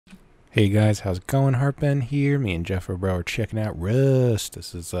Hey guys, how's it going? Heartben here. Me and Geoffrobro are checking out Rust.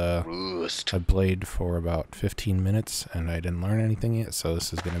 This is Rust. I played for about 15 minutes and I didn't learn anything yet, so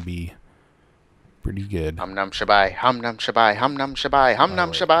this is gonna be pretty good. Hum num shabai, hum num shabai, hum num shabai, hum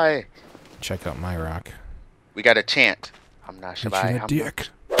num wait. shabai. Check out my rock. We got a chant. Hum num Hit you in shabai, the hum dick.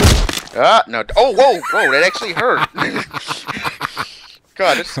 Ah, no. Oh, whoa, that actually hurt.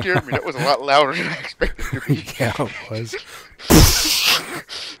 God, that scared me. That was a lot louder than I expected it to be. Yeah, it was.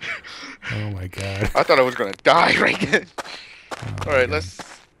 Oh my god. I thought I was gonna die right then. Oh All right, god. let's.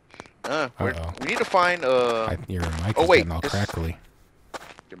 Uh-oh. We need to find Your mic Oh is wait, getting all crackly.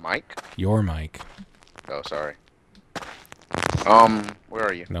 your mic. Your mic. Oh, sorry. Where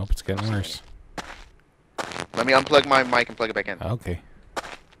are you? Nope, it's getting worse. Let me unplug my mic and plug it back in. Okay.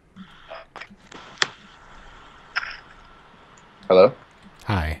 Hello.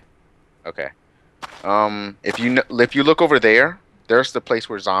 Hi. Okay. If you look over there, there's the place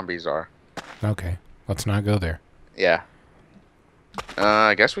where zombies are. Okay. Let's not go there. Yeah.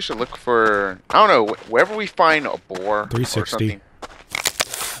 I guess we should look for, I don't know, wherever we find a boar 360. or something.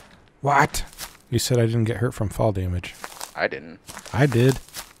 What? You said I didn't get hurt from fall damage. I didn't. I did.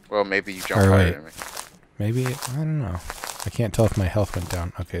 Well, maybe you jumped Or higher wait. than me. Maybe, I don't know. I can't tell if my health went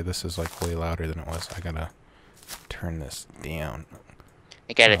down. Okay, this is like way louder than it was. I gotta turn this down.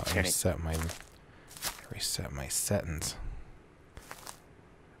 I gotta turn reset my settings.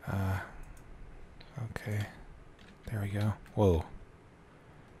 Okay. There we go. Whoa.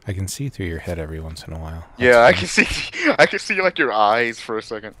 I can see through your head every once in a while. Yeah, I That's can see. I can see like your eyes for a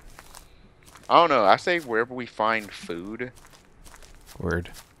second. I don't know. I say wherever we find food. fun.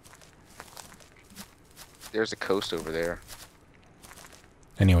 Word. There's a coast over there.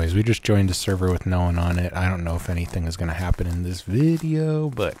 Anyways, we just joined a server with no one on it. I don't know if anything is going to happen in this video,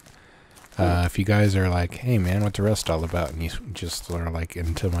 but if you guys are like, hey man, what's the Rust all about? And you just are like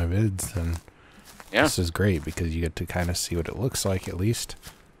into my vids, then Yeah. this is great because you get to kind of see what it looks like at least.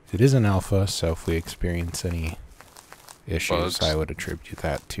 It is an alpha, so if we experience any issues, Bugs. I would attribute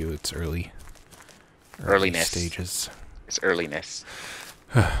that to its early Earliness. stages. It's earliness.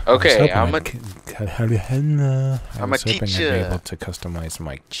 I Okay, was I'm hoping a I'd be teacher. able to customize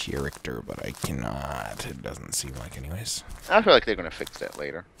my character, but I cannot. It doesn't seem like, anyways. I feel like they're gonna fix that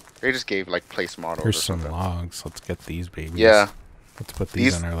later. They just gave like place models Here's or some something. logs. Let's get these babies. Yeah. Let's put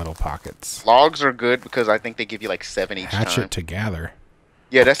these These in our little pockets. logs are good because I think they give you like 7 each time. Hatchet to gather.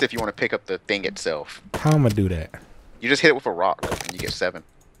 Yeah, that's if you want to pick up the thing itself. How am I do that? You just hit it with a rock and you get 7.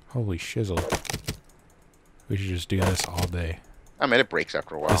 Holy shizzle. We should just do this all day. I mean, it breaks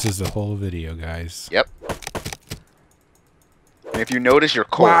after a while. This is the whole video, guys. Yep. And if you notice, you're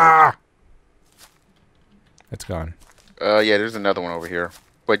cold. Wah! It's gone. Yeah, there's another one over here.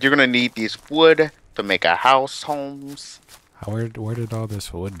 But you're gonna need these wood to make a house, Holmes. Where did all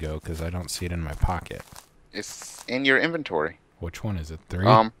this wood go? Because I don't see it in my pocket. It's in your inventory. Which one is it?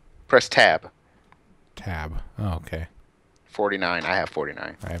 3? Press tab. Tab. Oh, okay. 49. I have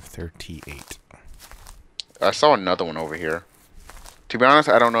 49. I have 38. I saw another one over here. To be honest,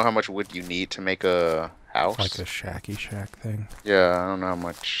 I don't know how much wood you need to make a house. Like a shacky shack thing. Yeah, I don't know how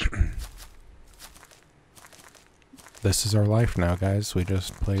much. This is our life now, guys. We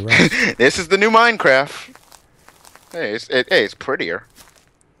just play Rust. This is the new Minecraft. Hey, it's prettier.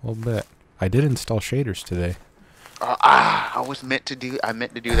 A little bit. I did install shaders today. I meant to do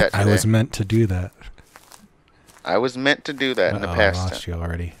that today. I was meant to do that. I was meant to do that in the I past. lost you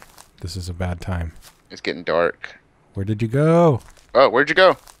already. This is a bad time. It's getting dark. Where did you go? Oh, where'd you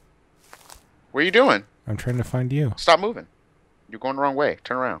go? What are you doing? I'm trying to find you. Stop moving. You're going the wrong way.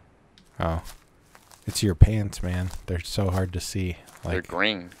 Turn around. Oh. It's your pants, man. They're so hard to see. They're Like,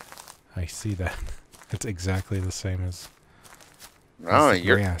 green. I see that. It's exactly the same as Oh, the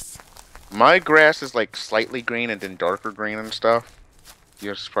your grass. my grass is like slightly green and then darker green and stuff.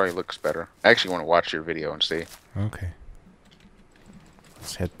 Yours probably looks better. I actually want to watch your video and see. Okay.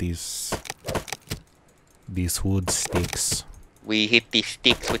 Let's hit these wood sticks. We hit the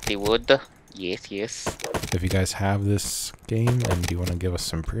sticks with the wood. Yes, yes. If you guys have this game and you want to give us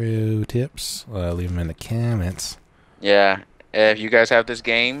some pro tips, leave them in the comments. Yeah. If you guys have this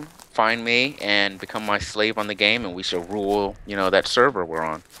game, find me and become my slave on the game, and we shall rule, that server we're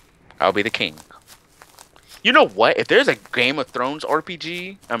on. I'll be the king. You know what? If there's a Game of Thrones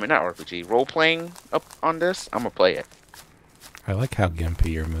RPG, I mean, not RPG, role-playing up on this, I'm going to play it. I like how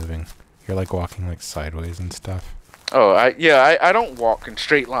gimpy you're moving. You're like walking like sideways and stuff. Oh, I don't walk in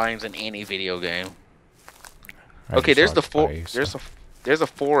straight lines in any video game. I Okay, just there's the walked by you, so there's a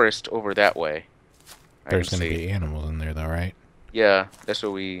forest over that way. there's can gonna see. be animals in there though, right? Yeah, that's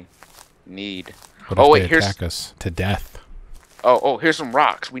what we need. What Oh, if wait, they here's attack us to death? Oh, here's some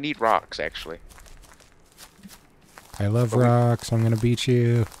rocks. We need rocks, actually. I love rocks. I'm gonna beat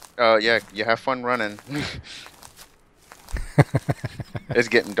you. Yeah, you have fun running. It's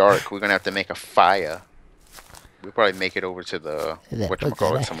getting dark. We're gonna have to make a fire. We'll probably make it over to the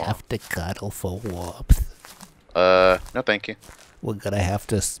whatchamacallit tomorrow. Have to cuddle for warmth. No, thank you. We're gonna have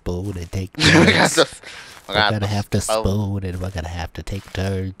to spoon and take We're turns. We're gonna gonna have to spoon and we're gonna have to take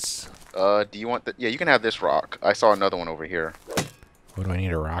turns. Do you want the? Yeah, you can have this rock. I saw another one over here. What do I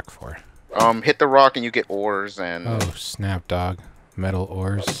need a rock for? Hit the rock and you get ores and. Oh, snap, dog. Metal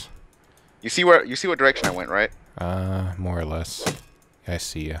ores. You see what direction I went, right? More or less. I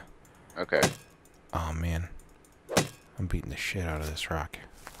see ya. Okay. Oh man, I'm beating the shit out of this rock.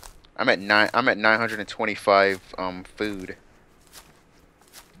 I'm at 925 food.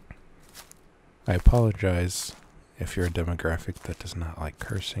 I apologize if you're a demographic that does not like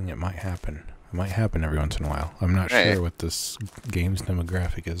cursing. It might happen. It might happen every once in a while. I'm not sure what this game's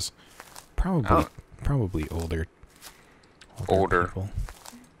demographic is. Probably older people.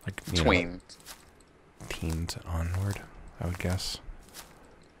 Like tweens. Teens onward, I would guess.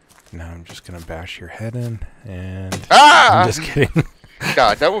 Now I'm just gonna bash your head in, and I'm just kidding.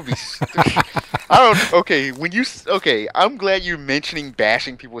 God, that would be. Okay, I'm glad you're mentioning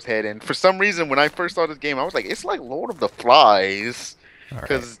bashing people's head in. For some reason, when I first saw this game, I was like, it's like Lord of the Flies,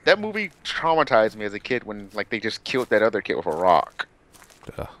 because that movie traumatized me as a kid when like they just killed that other kid with a rock.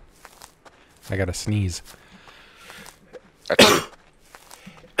 Ugh. I gotta sneeze.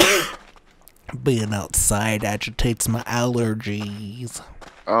 Being outside agitates my allergies.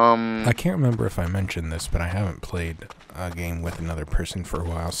 I can't remember if I mentioned this, but I haven't played a game with another person for a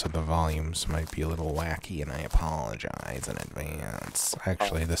while, so the volumes might be a little wacky, and I apologize in advance.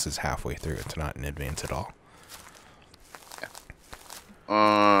 Actually, this is halfway through. It's not in advance at all.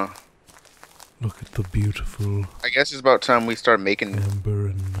 Look at the beautiful. I guess it's about time we start making amber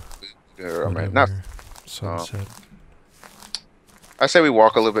and sunset. I say we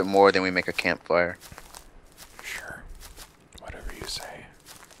walk a little bit more, then we make a campfire. Sure. Whatever you say.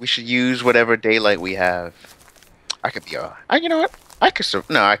 We should use whatever daylight we have. I could be you know what? I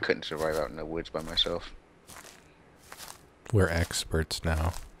couldn't survive out in the woods by myself. We're experts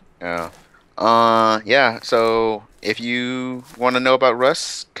now. Yeah. Yeah, so if you want to know about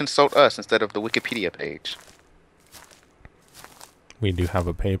Rust, consult us instead of the Wikipedia page. We do have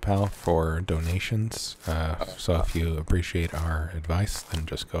a PayPal for donations, so if you appreciate our advice, then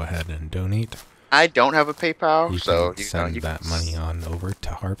just go ahead and donate. I don't have a PayPal, you so can send that money on over to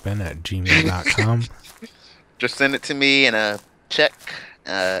theheartben@gmail.com. Just send it to me in a check,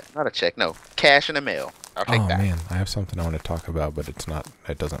 not a check, no, cash in the mail. I'll take that. Oh man, I have something I want to talk about, but it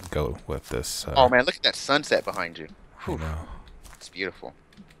doesn't go with this. Oh man, look at that sunset behind you. I know. It's beautiful.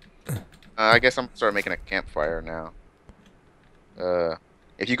 I guess I'm starting making a campfire now.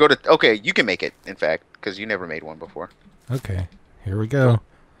 If you go to you can make it, in fact, because you never made one before. Okay, here we go.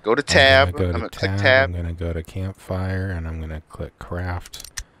 Go to tab. I'm gonna click tab. I'm gonna go to campfire, and I'm gonna click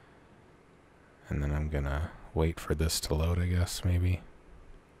craft, and then I'm gonna wait for this to load. I guess maybe.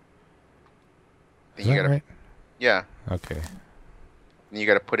 Is that right? Yeah. Okay. And you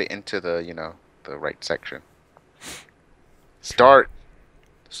gotta put it into the the right section. Start.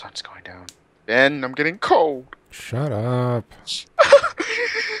 The sun's going down. Ben, I'm getting cold. Shut up.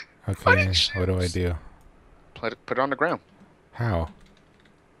 Okay, what do I do? Put it on the ground. How?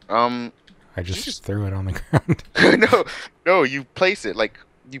 I just threw it on the ground. No, you place it like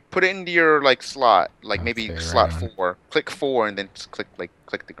you put it into your slot, maybe slot 4. Click 4 and then just click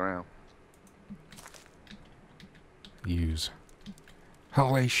the ground. Use.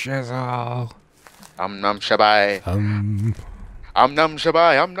 Holy shizzle. Num shabai. Num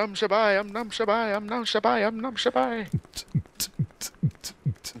shabai. Num shabai. Num shabai. Num shabai. Num shabai.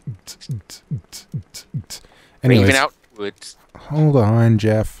 Anyways, outwards. Hold on,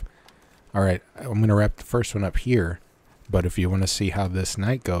 Jeff. All right, I'm going to wrap the first one up here. But if you want to see how this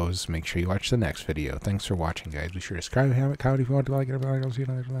night goes, make sure you watch the next video. Thanks for watching, guys. Be sure to subscribe, have it, comment if you want to like it. I'll see you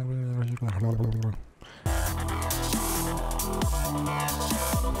later.